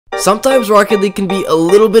Sometimes Rocket League can be a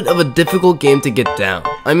little bit of a difficult game to get down.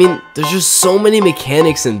 I mean, there's just so many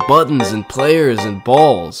mechanics and buttons and players and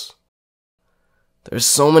balls. There's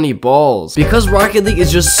so many balls. Because Rocket League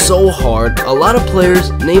is just so hard, a lot of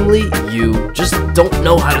players, namely you, just don't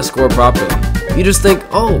know how to score properly. You just think,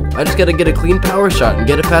 oh, I just gotta get a clean power shot and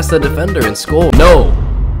get it past the defender and score. No!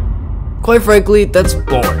 Quite frankly, that's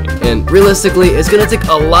boring. And realistically, it's gonna take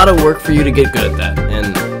a lot of work for you to get good at that.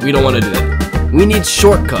 And we don't wanna do that. We need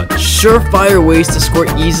shortcuts, surefire ways to score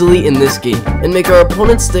easily in this game and make our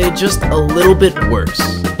opponent's day just a little bit worse.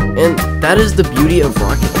 And that is the beauty of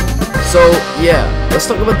Rocket League. So yeah, let's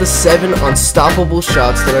talk about the 7 unstoppable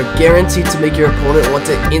shots that are guaranteed to make your opponent want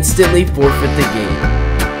to instantly forfeit the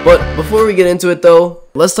game. But before we get into it though,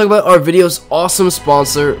 let's talk about our video's awesome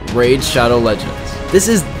sponsor, Raid Shadow Legends. This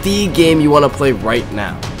is the game you want to play right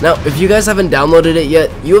now. Now, if you guys haven't downloaded it yet,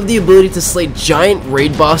 you have the ability to slay giant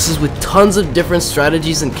raid bosses with tons of different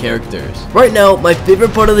strategies and characters. Right now, my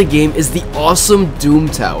favorite part of the game is the awesome Doom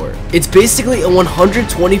Tower. It's basically a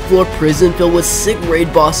 120 floor prison filled with sick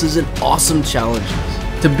raid bosses and awesome challenges.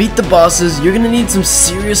 To beat the bosses, you're gonna need some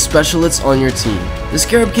serious specialists on your team. The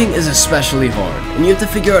Scarab King is especially hard, and you have to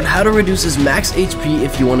figure out how to reduce his max HP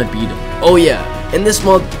if you want to beat him. Oh yeah, and this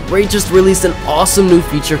month, Raid just released an awesome new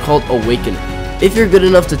feature called Awakening. If you're good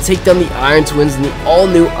enough to take down the Iron Twins in the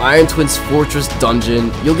all-new Iron Twins Fortress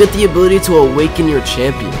dungeon, you'll get the ability to awaken your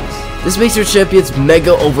champions. This makes your champions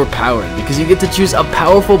mega overpowered because you get to choose a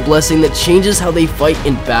powerful blessing that changes how they fight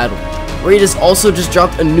in battle. Raid has also just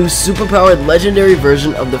dropped a new superpowered legendary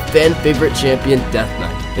version of the fan favorite champion Death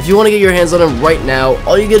Knight. If you want to get your hands on him right now,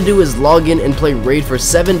 all you gotta do is log in and play Raid for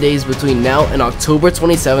 7 days between now and October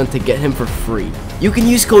 27th to get him for free. You can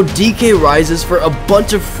use code DKRises for a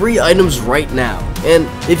bunch of free items right now. And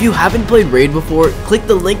if you haven't played Raid before, click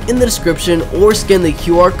the link in the description or scan the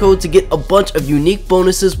QR code to get a bunch of unique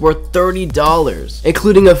bonuses worth $30,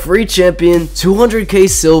 including a free champion, 200k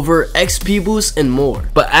silver, XP boost, and more.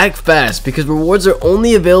 But act fast because rewards are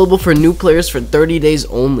only available for new players for 30 days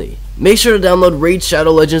only. Make sure to download Raid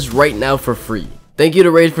Shadow Legends right now for free. Thank you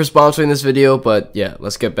to Raid for sponsoring this video, but yeah,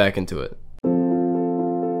 let's get back into it.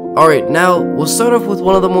 Alright, now we'll start off with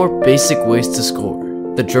one of the more basic ways to score,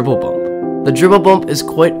 the Dribble Bump. The Dribble Bump is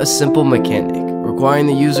quite a simple mechanic, requiring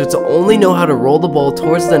the user to only know how to roll the ball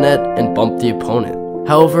towards the net and bump the opponent.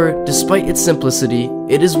 However, despite its simplicity,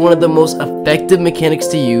 it is one of the most effective mechanics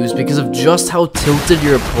to use because of just how tilted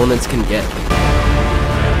your opponents can get.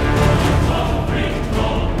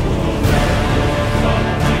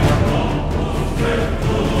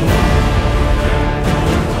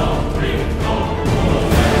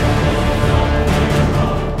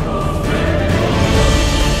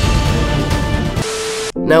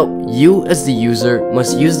 Now, you as the user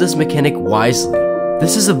must use this mechanic wisely.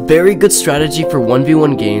 This is a very good strategy for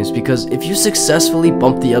 1v1 games because if you successfully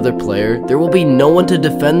bump the other player, there will be no one to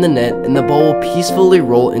defend the net and the ball will peacefully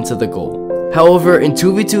roll into the goal. However, in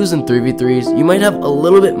 2v2s and 3v3s, you might have a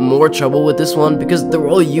little bit more trouble with this one because there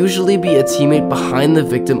will usually be a teammate behind the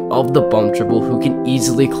victim of the bump dribble who can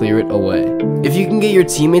easily clear it away. If you can get your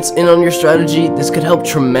teammates in on your strategy, this could help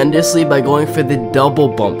tremendously by going for the double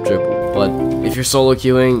bump dribble. But if you're solo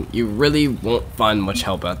queuing, you really won't find much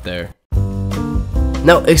help out there.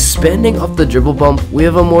 Now, expanding off the Dribble Bump, we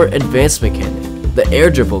have a more advanced mechanic, the Air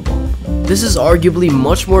Dribble Bump. This is arguably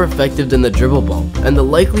much more effective than the Dribble Bump, and the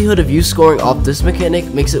likelihood of you scoring off this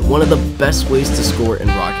mechanic makes it one of the best ways to score in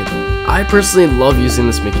Rocket League. I personally love using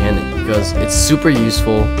this mechanic because it's super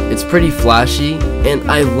useful, it's pretty flashy,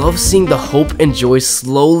 and I love seeing the hope and joy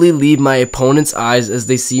slowly leave my opponent's eyes as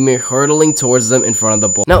they see me hurtling towards them in front of the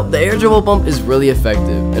ball. Now, the Air Dribble Bump is really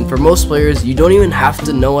effective, and for most players, you don't even have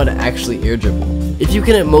to know how to actually air dribble. If you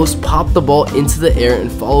can at most pop the ball into the air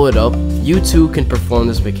and follow it up, you too can perform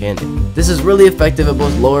this mechanic. This is really effective at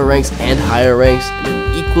both lower ranks and higher ranks, and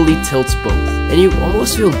it equally tilts both. And you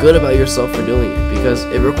almost feel good about yourself for doing it, because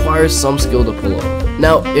it requires some skill to pull off.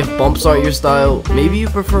 Now, if bumps aren't your style, maybe you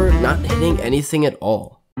prefer not hitting anything at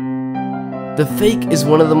all. The fake is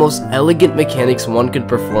one of the most elegant mechanics one could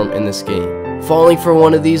perform in this game. Falling for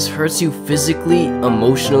one of these hurts you physically,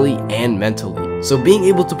 emotionally, and mentally. So being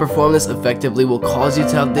able to perform this effectively will cause you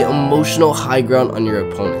to have the emotional high ground on your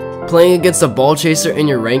opponent. Playing against a ball chaser in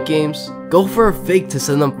your ranked games? Go for a fake to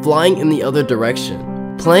send them flying in the other direction.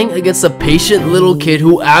 Playing against a patient little kid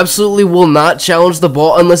who absolutely will not challenge the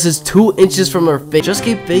ball unless it's 2 inches from their face, just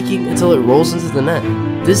keep faking until it rolls into the net.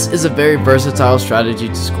 This is a very versatile strategy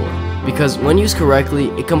to score, because when used correctly,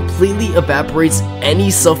 it completely evaporates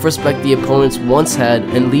any self-respect the opponents once had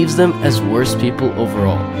and leaves them as worse people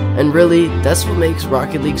overall. And really, that's what makes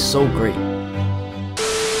Rocket League so great.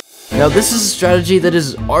 Now this is a strategy that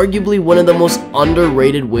is arguably one of the most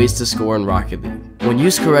underrated ways to score in Rocket League. When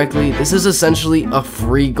used correctly, this is essentially a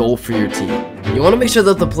free goal for your team. You want to make sure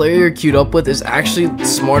that the player you're queued up with is actually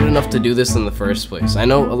smart enough to do this in the first place. I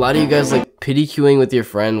know a lot of you guys like pity queuing with your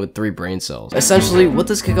friend with 3 brain cells. Essentially, what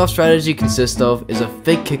this kickoff strategy consists of is a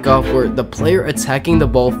fake kickoff where the player attacking the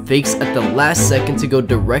ball fakes at the last second to go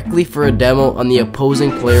directly for a demo on the opposing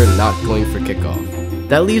player not going for kickoff.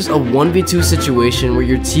 That leaves a 1v2 situation where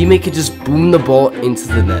your teammate can just boom the ball into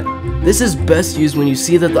the net. This is best used when you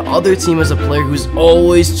see that the other team has a player who's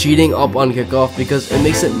always cheating up on kickoff because it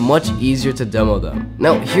makes it much easier to demo them.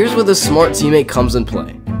 Now here's where the smart teammate comes in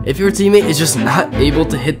play. If your teammate is just not able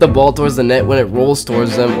to hit the ball towards the net when it rolls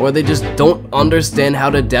towards them, or they just don't understand how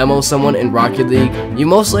to demo someone in Rocket League, you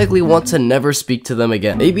most likely want to never speak to them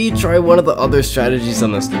again. Maybe try one of the other strategies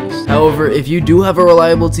on this list. However, if you do have a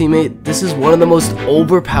reliable teammate, this is one of the most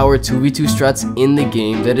overpowered 2v2 strats in the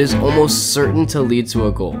game that is almost certain to lead to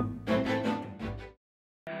a goal.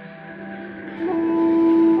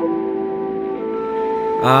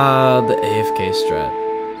 The AFK Strat.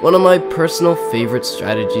 One of my personal favorite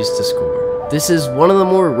strategies to score. This is one of the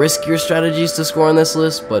more riskier strategies to score on this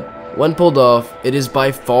list, but when pulled off, it is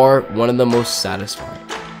by far one of the most satisfying.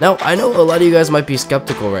 Now, I know a lot of you guys might be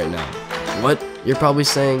skeptical right now. What? You're probably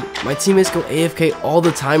saying, my teammates go AFK all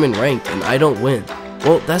the time in ranked and I don't win.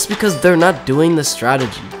 Well, that's because they're not doing the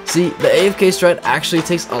strategy. See, the AFK strat actually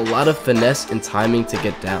takes a lot of finesse and timing to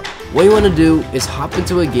get down. What you want to do is hop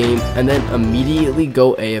into a game and then immediately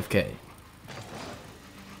go AFK.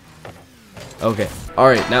 Okay,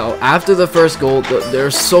 alright, now after the first goal,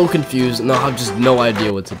 they're so confused and they'll have just no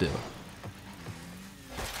idea what to do.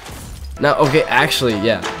 Now, okay, actually,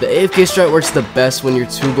 yeah, the AFK strat works the best when you're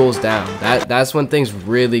 2 goals down. That's when things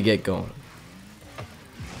really get going.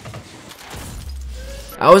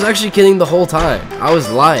 I was actually kidding the whole time. I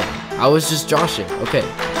was lying. I was just joshing. Okay,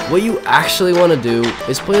 what you actually want to do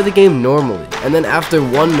is play the game normally, and then after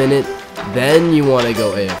 1 minute, then you want to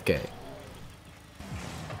go AFK.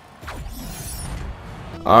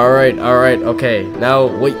 Alright, okay. Now,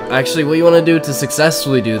 what you want to do to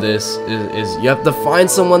successfully do this is you have to find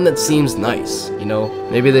someone that seems nice. You know,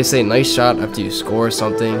 maybe they say nice shot after you score or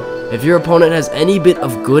something. If your opponent has any bit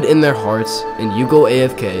of good in their hearts and you go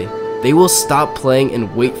AFK, they will stop playing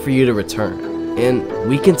and wait for you to return. And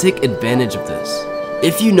we can take advantage of this.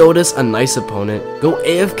 If you notice a nice opponent, go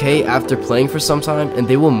AFK after playing for some time and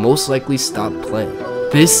they will most likely stop playing.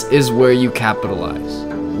 This is where you capitalize.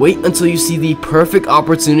 Wait until you see the perfect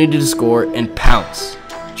opportunity to score and pounce.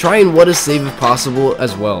 Try and what a save if possible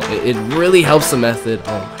as well. It really helps the method.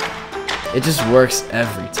 Oh my god. It just works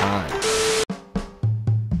every time.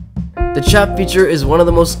 The chat feature is one of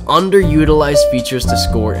the most underutilized features to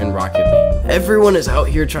score in Rocket League. Everyone is out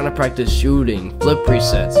here trying to practice shooting, flip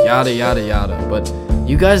presets, yada yada yada, but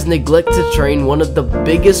you guys neglect to train one of the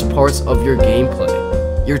biggest parts of your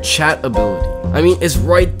gameplay, your chat ability. I mean, it's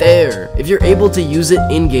right there. If you're able to use it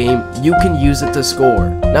in-game, you can use it to score.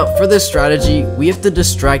 Now, for this strategy, we have to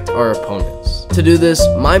distract our opponents. To do this,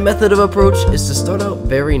 my method of approach is to start out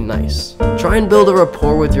very nice. Try and build a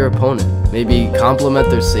rapport with your opponent. Maybe compliment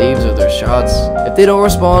their saves or their shots. If they don't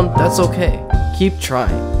respond, that's okay. Keep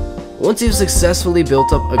trying. Once you've successfully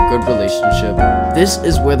built up a good relationship, this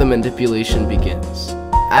is where the manipulation begins.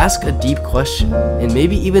 Ask a deep question, and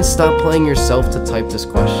maybe even stop playing yourself to type this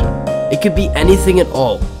question. It could be anything at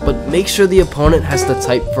all, but make sure the opponent has to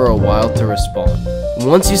type for a while to respond.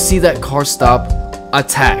 Once you see that car stop,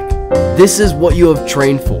 attack. This is what you have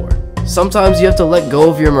trained for. Sometimes you have to let go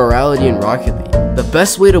of your morality in Rocket League. The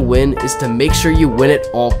best way to win is to make sure you win at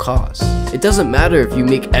all costs. It doesn't matter if you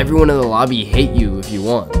make everyone in the lobby hate you if you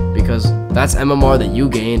want, because that's MMR that you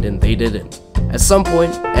gained and they didn't. At some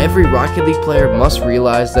point, every Rocket League player must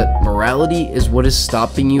realize that morality is what is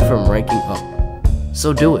stopping you from ranking up.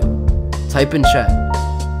 So do it. Type in chat.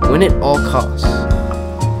 Win at all costs.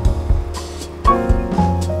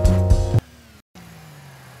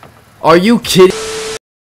 Are you kidding?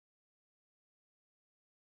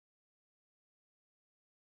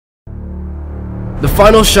 The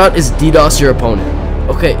final shot is DDos your opponent.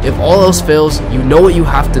 Okay, if all else fails, you know what you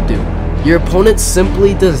have to do. Your opponent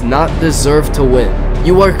simply does not deserve to win.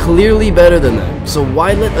 You are clearly better than them, so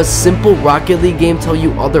why let a simple Rocket League game tell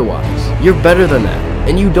you otherwise? You're better than that,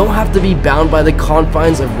 and you don't have to be bound by the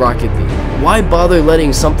confines of Rocket League. Why bother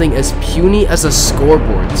letting something as puny as a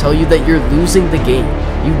scoreboard tell you that you're losing the game?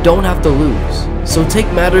 You don't have to lose. So take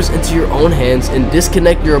matters into your own hands and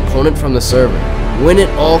disconnect your opponent from the server. Win at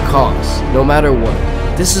all costs, no matter what.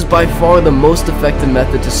 This is by far the most effective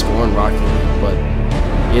method to score in Rocket League,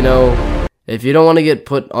 but, you know, if you don't want to get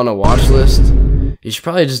put on a watch list, You should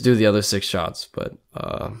probably just do the other 6 shots, but,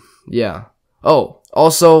 yeah. Oh,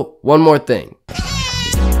 also, one more thing.